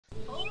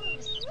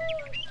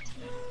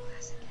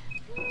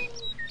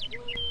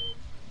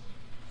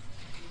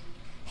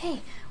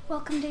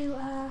Welcome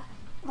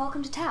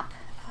to TAP.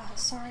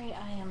 Sorry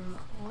I am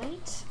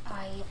late.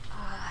 I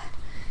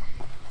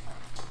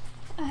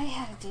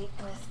had a date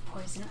with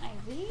Poison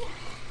Ivy.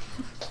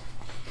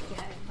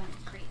 Yeah, it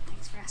went great.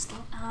 Thanks for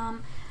asking.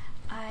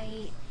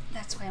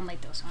 That's why I'm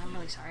late though, so I'm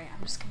really sorry.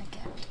 I'm just gonna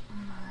get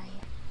my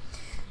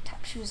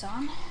tap shoes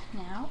on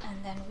now,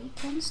 and then we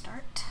can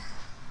start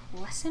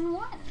lesson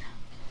 1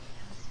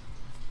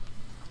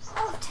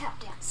 of tap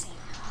dancing,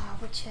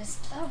 which is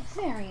a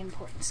very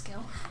important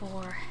skill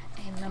for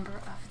a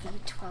member of the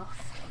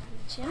 12th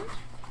Legion,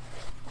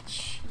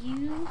 which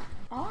you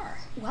are.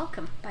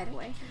 Welcome, by the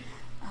way.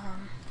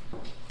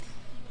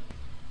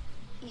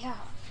 Yeah.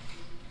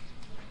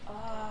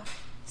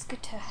 It's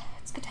good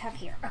to have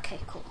here. Okay,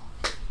 cool.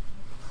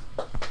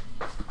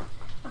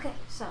 Okay,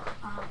 so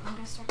I'm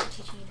gonna start by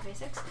teaching you the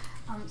basics.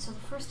 So the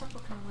first step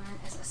we're gonna learn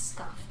is a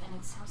scuff, and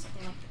it sounds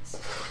something like this.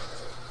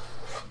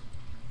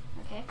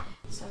 Okay,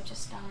 so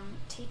just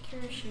take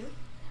your shoe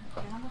and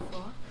put it on the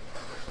floor,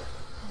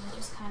 and then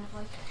just kind of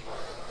like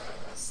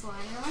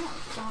slide it around.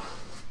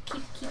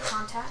 Don't keep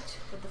contact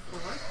with the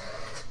floor,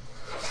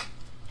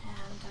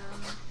 and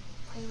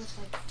play with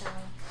like the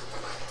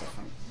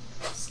different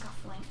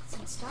scuff lengths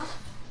and stuff,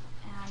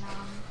 and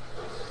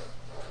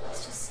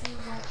let's just see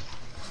what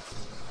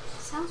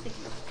sounds we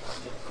can make.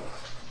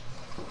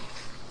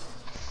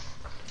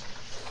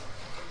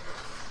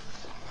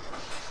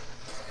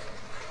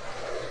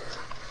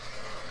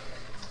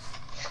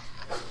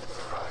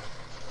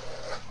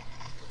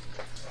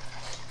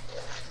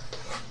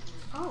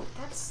 Oh,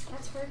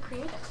 that's very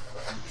creative.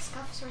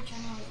 Scuffs are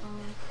generally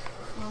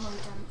normally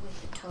done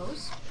with the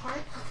toes part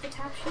of the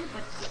tap shoe,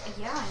 but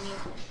yeah, I mean,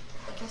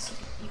 I guess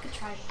you could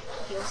try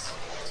heels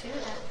too.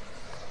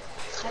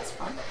 That's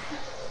fun.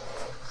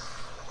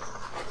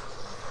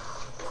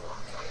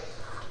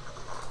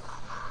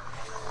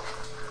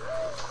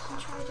 And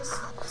try just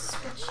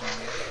switching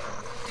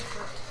the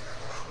foot,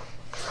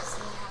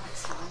 see how it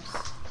sounds.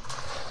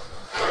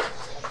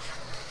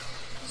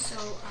 So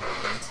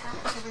when tap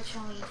was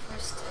originally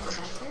first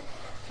invented,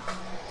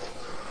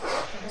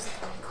 there was a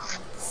guy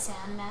called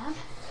Sandman,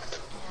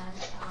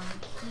 and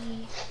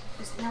he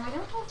was, now I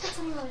don't know if that's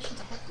any relation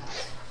to Hypnos.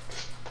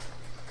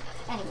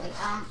 Anyway,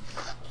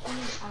 he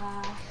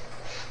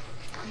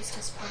used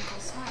to sprinkle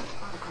sand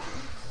on the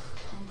ground,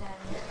 and then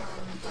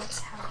that's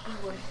how he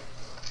would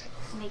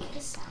make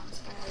his sounds,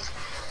 by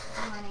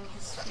running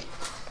his feet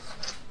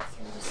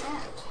through the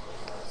sand.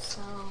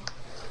 So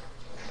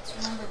let's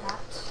remember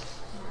that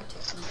in our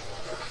technique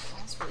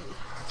as we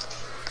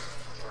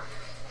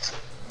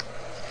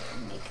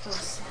make those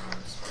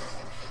sounds with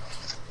our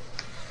feet.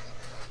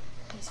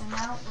 Okay, so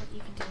now what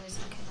you can do is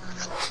you can,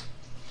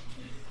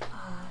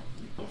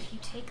 if you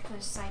take the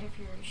side of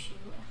your shoe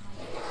and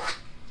like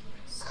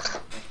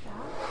scuff like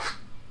that,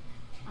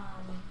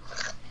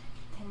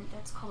 then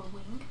that's called a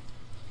wing.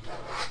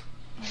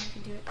 And you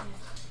can do it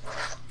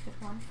with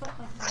one foot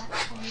like that,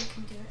 or you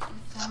can do it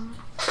with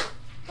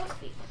both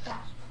feet like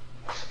that.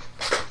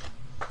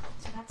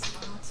 So that's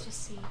fun. Let's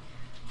just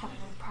have a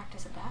little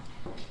practice of that.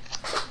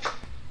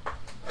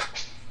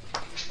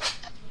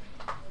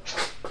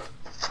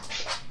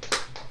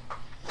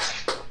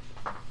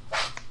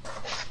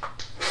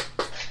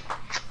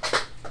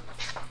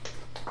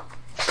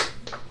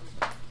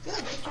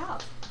 Good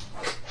job.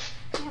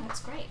 Yeah,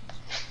 that's great.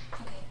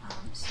 Okay,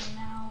 so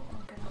now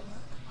we're going to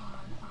work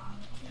on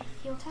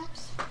heel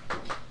taps,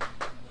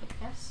 like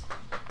this.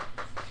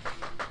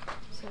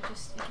 So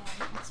just, again,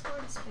 explore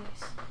the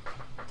space,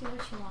 do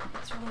what you want.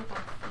 It's really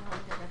about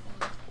feeling the rhythm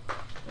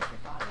with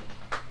your body.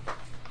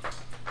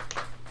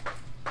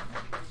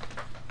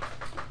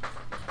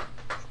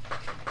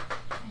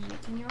 And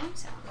making your own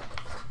sound.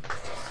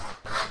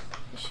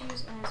 The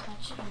shoes are as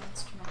much an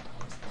instrument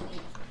as any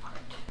other part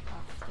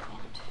of the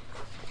band.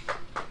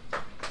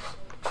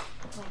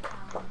 Like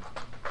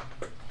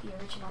the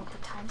original, the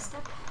time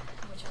step,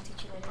 which I'll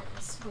teach you later,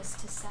 was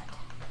to set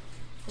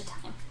the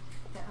time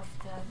of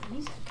the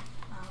music.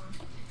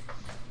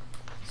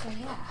 So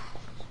yeah.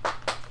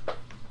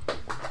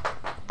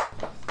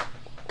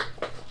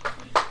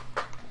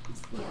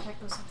 Yeah, that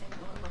goes something a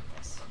little like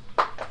this.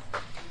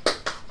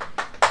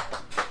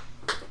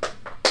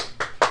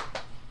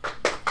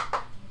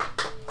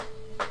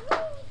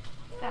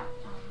 Yeah.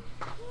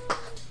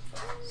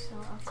 So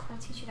I'll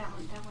teach you that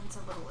one. That one's a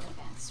little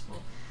advanced.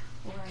 We'll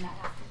learn that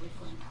after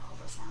we've learned all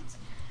the sounds.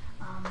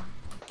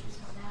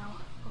 So now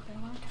we're going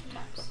to learn toe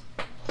taps.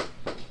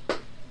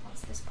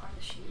 That's this part of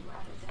the shoe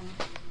rather than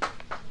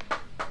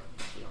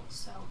the heel.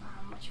 So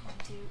what you want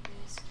to do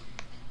is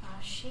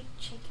shake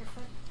your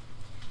foot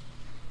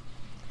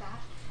like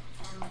that,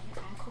 and let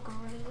your ankle go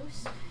really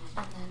loose.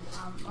 And then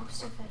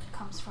most of it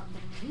comes from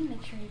the knee.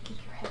 Make sure you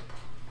keep your hip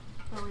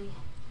really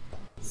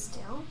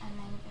still, and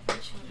then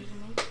eventually you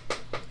make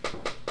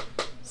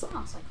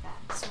sounds like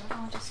that. So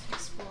everyone just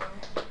explore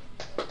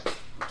what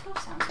toe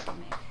sounds you can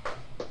make.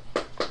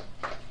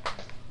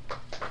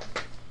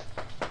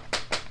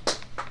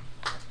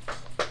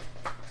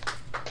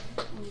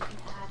 And you can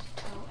add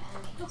toe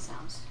and heel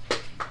sounds.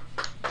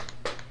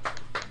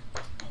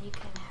 And you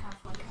can have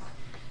like a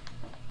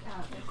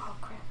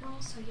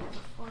so you have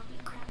a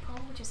 4-beat cramp pull,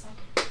 which is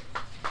like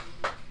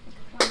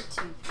 1, 2,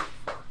 3,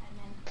 4, and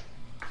then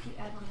if you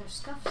add one of those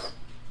scuffs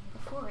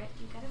before it,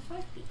 you get a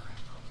 5-beat cramp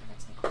pull. So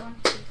that's like 1,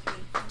 2, 3,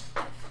 4,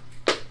 5.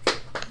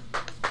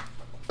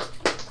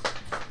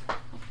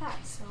 Like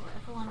that. So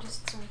everyone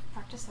just sort of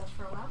practice that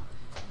for a while,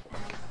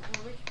 and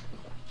we'll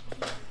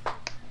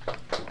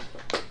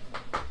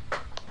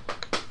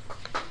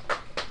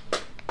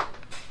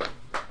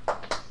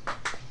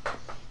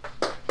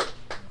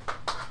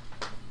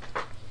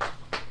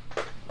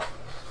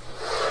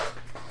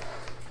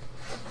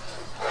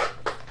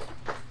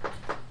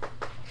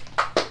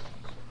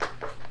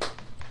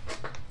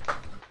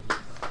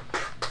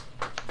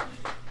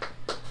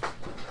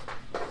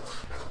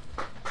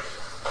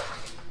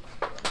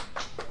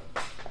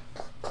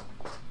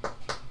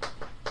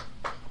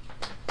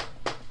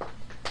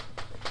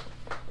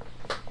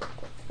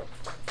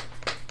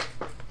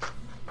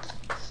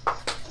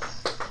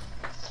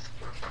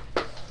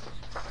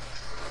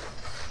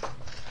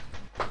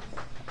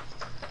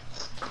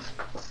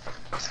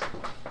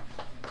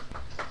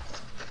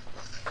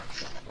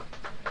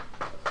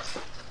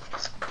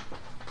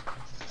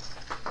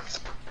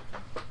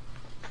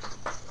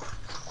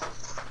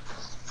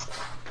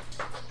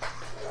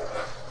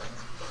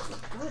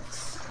good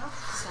stuff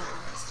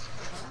sounds.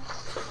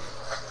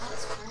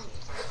 That's great.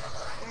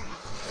 Very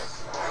nice.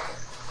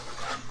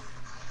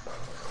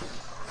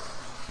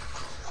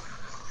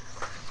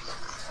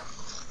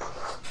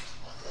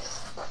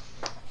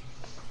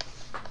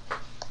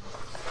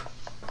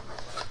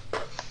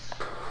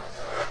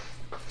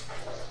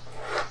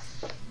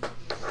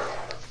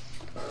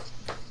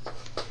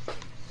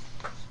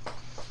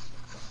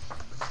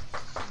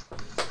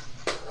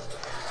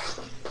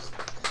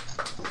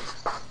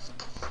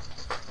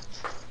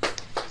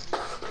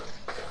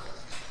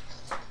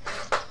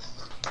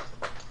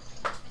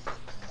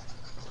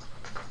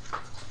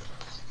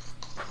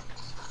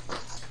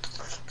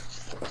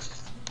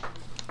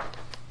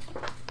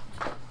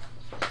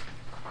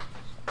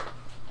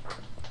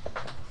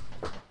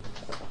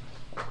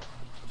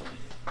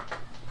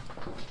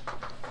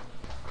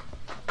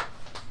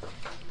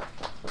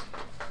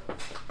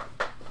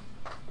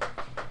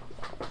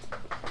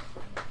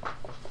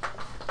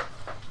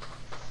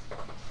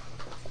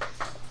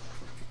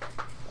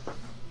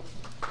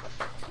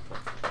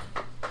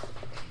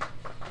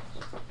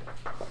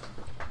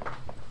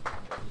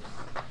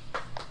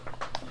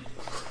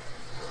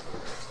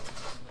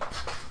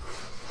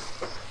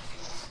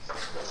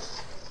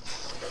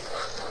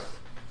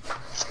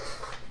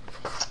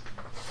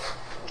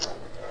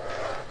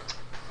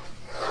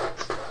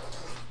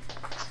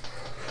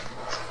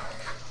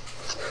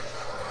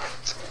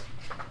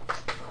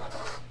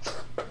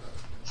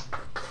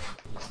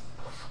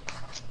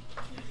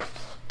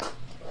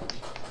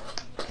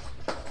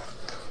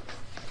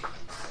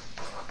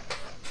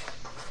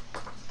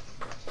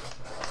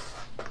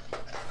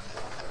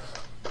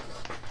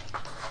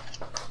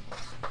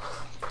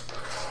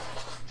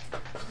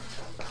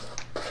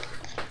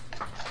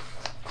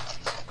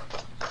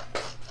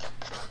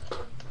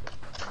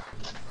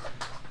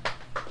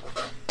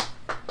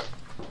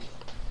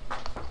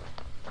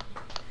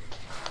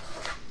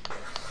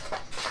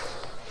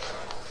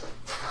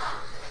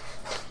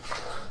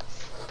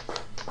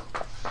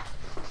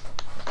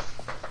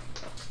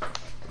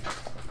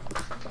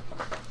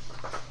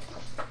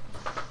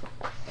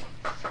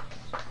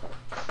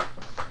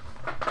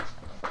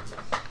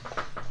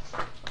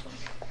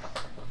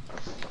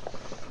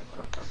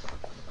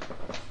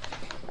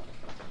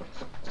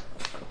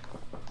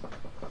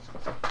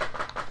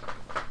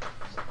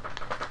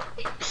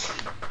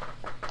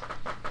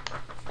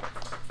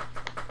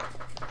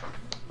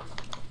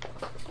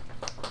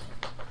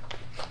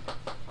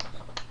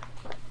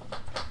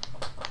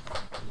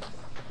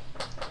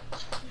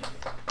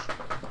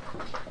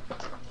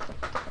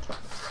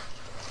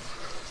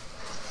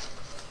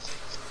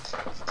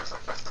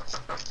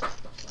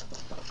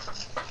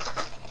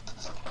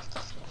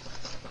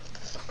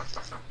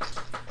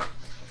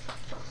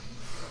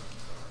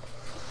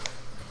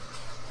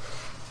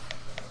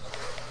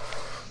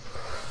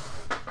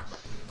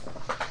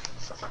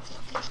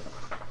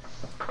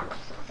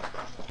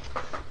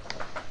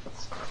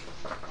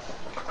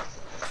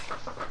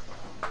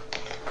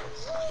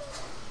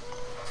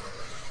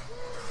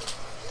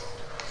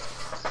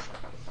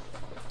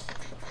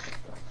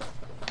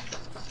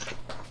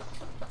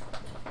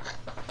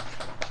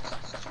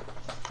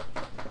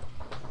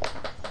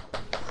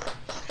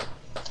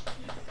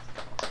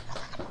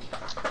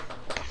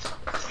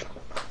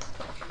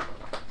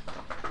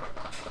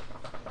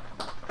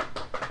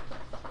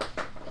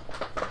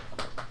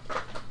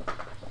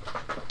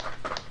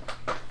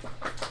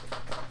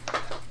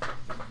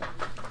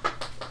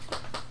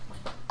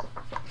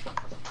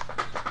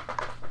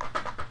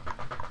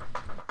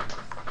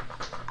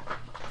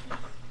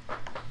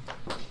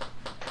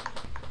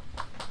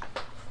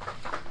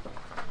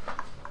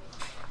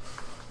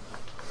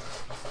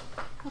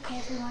 Okay,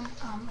 everyone,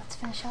 let's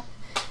finish up.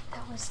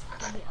 That was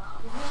a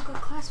real good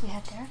class we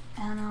had there,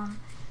 and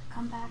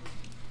come back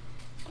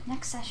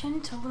next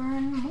session to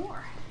learn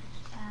more.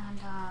 And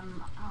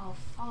I'll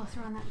follow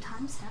through on that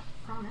time step,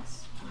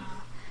 promise.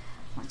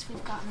 Once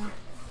we've gotten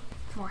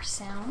more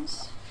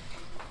sounds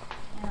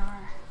in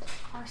our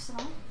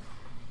arsenal,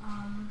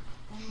 then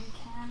we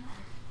can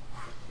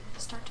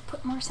start to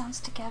put more sounds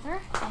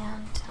together.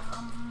 And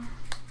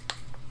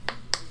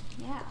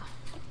yeah,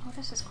 oh,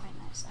 this is quite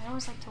nice. I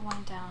always like to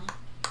wind down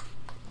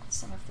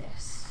some of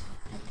this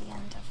at the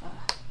end of a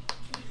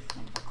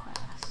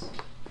class.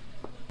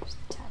 Here's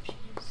the tab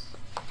shoes,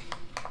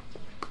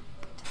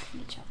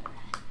 tapping each other.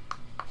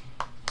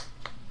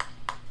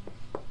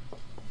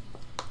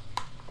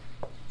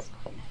 It's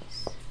quite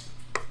nice.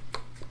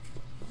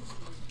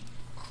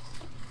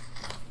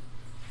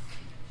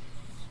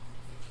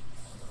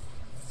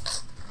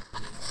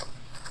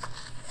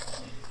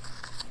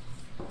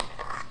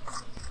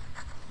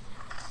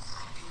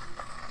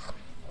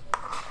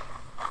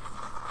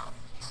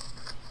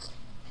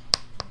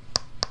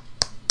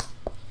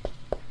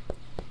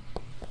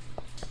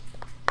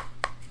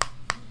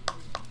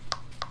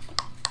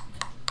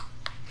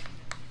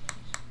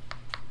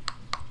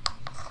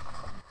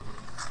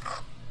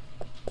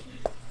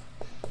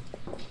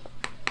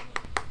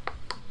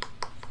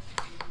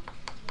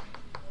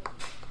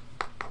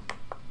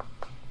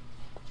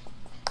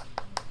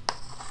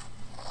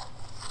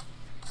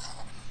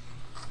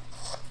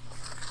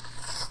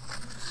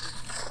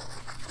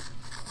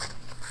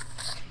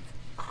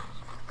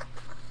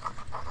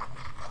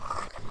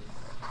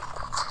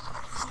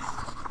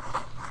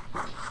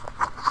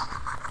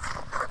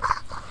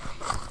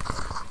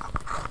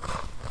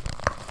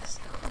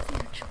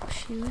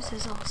 Shoes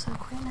is also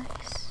quite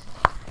nice.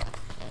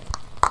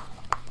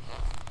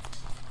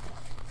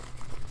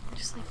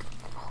 Just like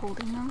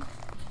holding them,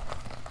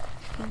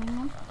 feeling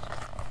them.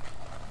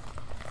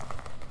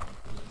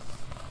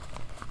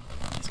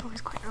 It's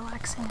always quite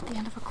relaxing at the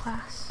end of a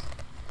class.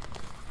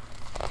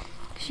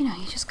 Because you know,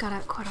 you just got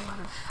out quite a lot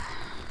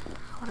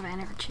of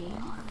energy,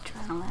 a lot of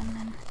adrenaline,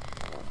 and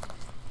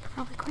you're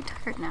probably quite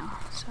tired now.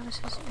 So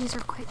these are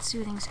quite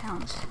soothing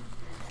sounds.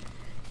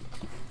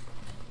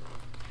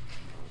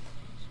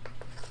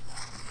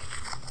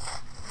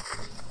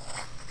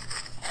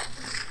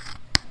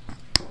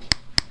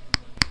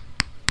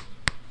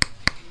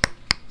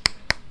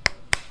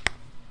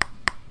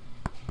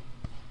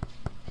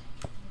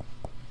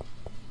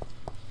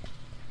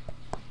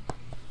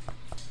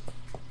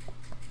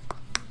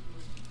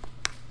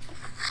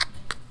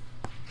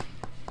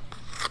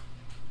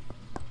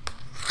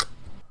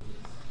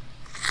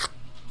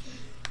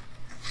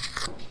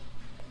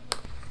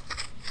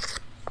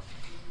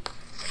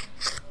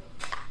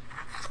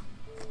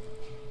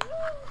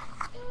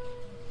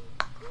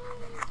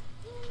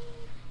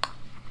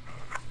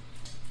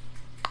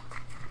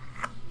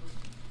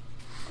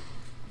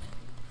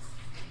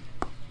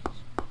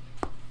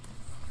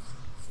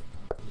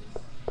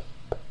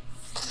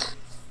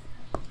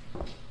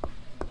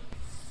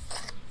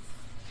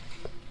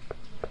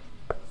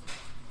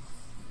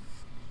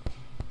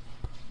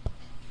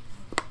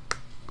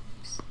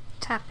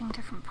 Tapping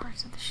different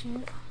parts of the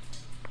shoe.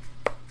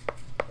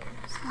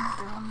 See what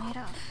they're all made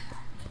of.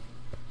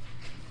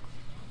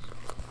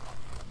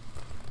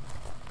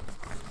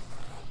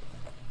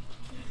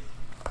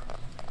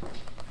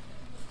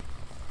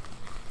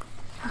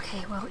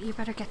 Okay, well, you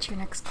better get to your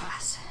next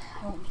class.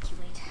 I won't make you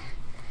late.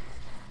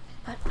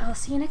 But I'll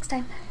see you next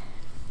time.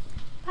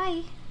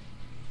 Bye!